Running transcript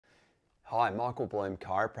Hi, Michael Bloom,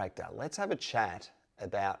 chiropractor. Let's have a chat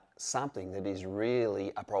about something that is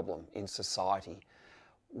really a problem in society.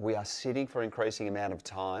 We are sitting for an increasing amount of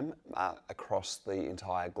time across the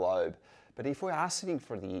entire globe. But if we are sitting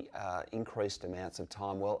for the increased amounts of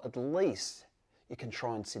time, well, at least you can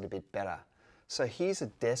try and sit a bit better. So here's a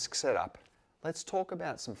desk setup. Let's talk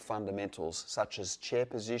about some fundamentals such as chair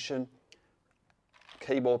position,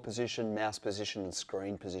 keyboard position, mouse position, and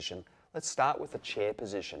screen position. Let's start with the chair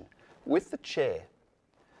position. With the chair,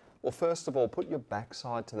 well, first of all, put your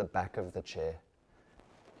backside to the back of the chair.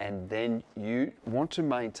 And then you want to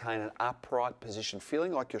maintain an upright position,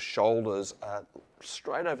 feeling like your shoulders are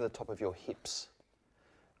straight over the top of your hips.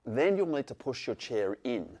 Then you'll need to push your chair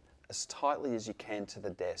in as tightly as you can to the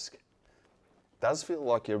desk. It does feel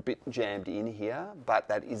like you're a bit jammed in here, but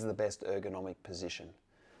that is the best ergonomic position.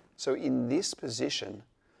 So in this position,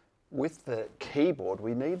 with the keyboard,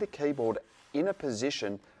 we need the keyboard in a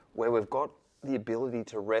position where we've got the ability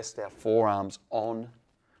to rest our forearms on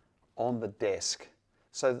the desk,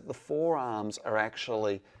 so that the forearms are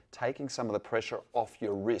actually taking some of the pressure off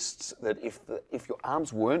your wrists, that if your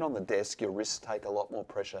arms weren't on the desk, your wrists take a lot more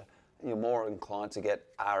pressure and you're more inclined to get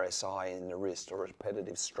RSI in the wrist or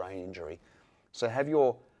repetitive strain injury. So have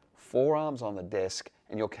your forearms on the desk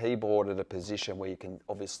and your keyboard at a position where you can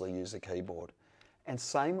obviously use the keyboard. And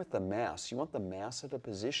same with the mouse. You want the mouse at a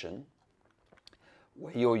position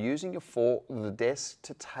where you're using the desk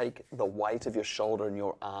to take the weight of your shoulder and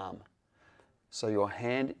your arm. So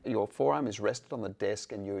your forearm is rested on the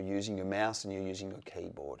desk and you're using your mouse and you're using your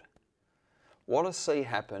keyboard. What I see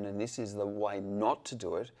happen, and this is the way not to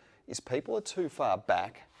do it, is people are too far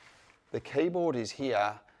back, the keyboard is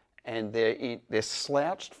here and they're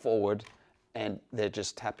slouched forward and they're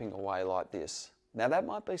just tapping away like this. Now that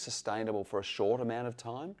might be sustainable for a short amount of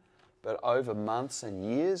time, but over months and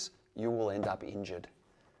years, you will end up injured.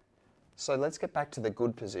 So let's get back to the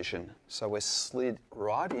good position. So we're slid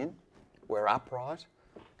right in, we're upright,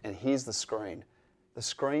 and here's the screen. The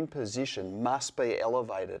screen position must be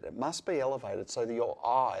elevated. It must be elevated so that your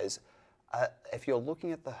eyes, if you're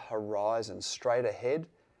looking at the horizon straight ahead,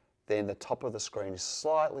 then the top of the screen is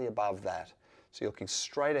slightly above that. So you're looking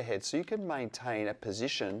straight ahead. So you can maintain a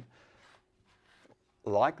position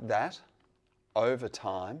like that over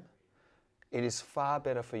time. It is far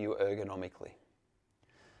better for you ergonomically.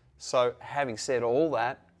 So having said all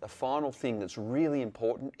that, the final thing that's really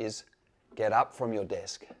important is get up from your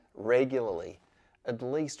desk regularly. At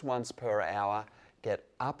least once per hour, get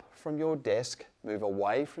up from your desk, move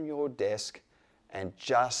away from your desk, and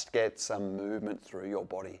just get some movement through your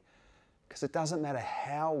body. Because it doesn't matter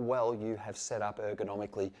how well you have set up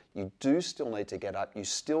ergonomically, you do still need to get up, you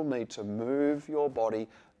still need to move your body,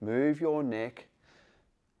 move your neck,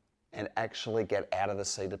 and actually get out of the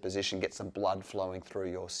seated position, get some blood flowing through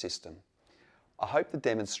your system. I hope the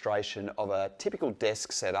demonstration of a typical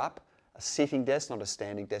desk setup, a sitting desk, not a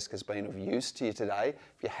standing desk, has been of use to you today.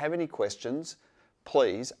 If you have any questions,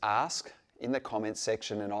 please ask in the comments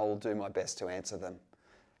section and I will do my best to answer them.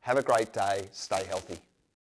 Have a great day, stay healthy.